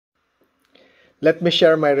Let me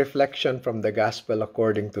share my reflection from the Gospel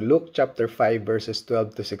according to Luke chapter 5 verses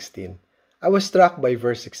 12 to 16. I was struck by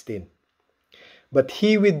verse 16. But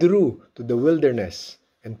he withdrew to the wilderness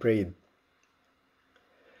and prayed.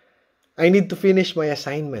 I need to finish my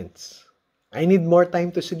assignments. I need more time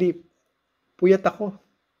to sleep. Puyat ako.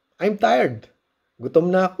 I'm tired. Gutom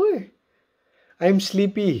na ako eh. I'm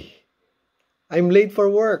sleepy. I'm late for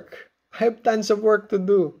work. I have tons of work to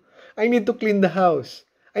do. I need to clean the house.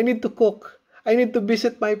 I need to cook. I need to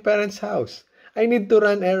visit my parents' house. I need to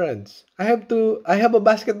run errands. I have a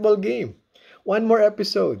basketball game. One more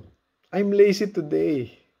episode. I'm lazy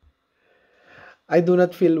today. I do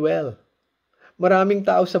not feel well. Maraming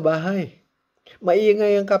tao sa bahay.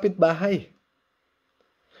 Maingay ang kapitbahay.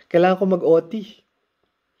 Kailangan ko mag-OT.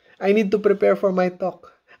 I need to prepare for my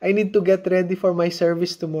talk. I need to get ready for my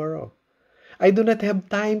service tomorrow. I do not have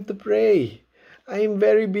time to pray. I am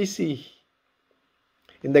very busy.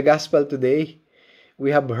 In the gospel today,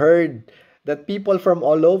 we have heard that people from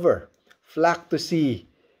all over flock to see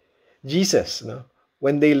Jesus,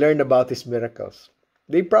 when they learned about his miracles.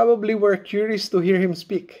 They probably were curious to hear him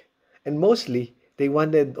speak, and mostly, they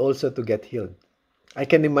wanted also to get healed. I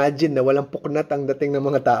can imagine na walang puknat ang dating ng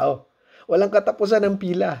mga tao. Walang katapusan ng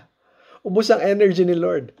pila. Ubos ang energy ni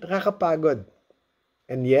Lord. Nakakapagod.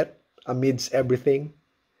 And yet, amidst everything,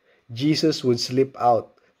 Jesus would slip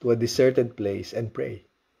out to a deserted place and pray.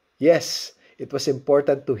 Yes, it was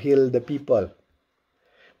important to heal the people,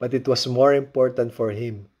 but it was more important for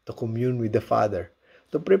him to commune with the Father,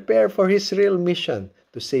 to prepare for his real mission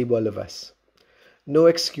to save all of us. No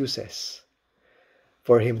excuses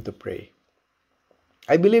for him to pray.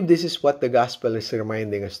 I believe this is what the gospel is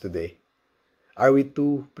reminding us today. Are we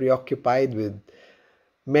too preoccupied with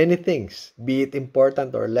many things, be it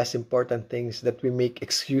important or less important things, that we make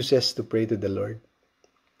excuses to pray to the Lord?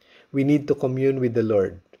 We need to commune with the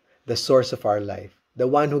Lord, the source of our life, the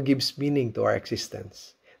one who gives meaning to our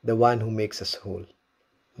existence, the one who makes us whole.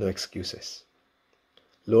 No excuses.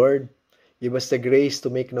 Lord, give us the grace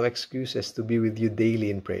to make no excuses to be with you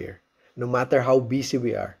daily in prayer, no matter how busy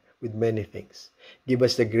we are with many things. Give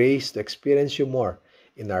us the grace to experience you more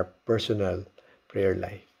in our personal prayer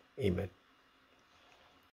life. Amen.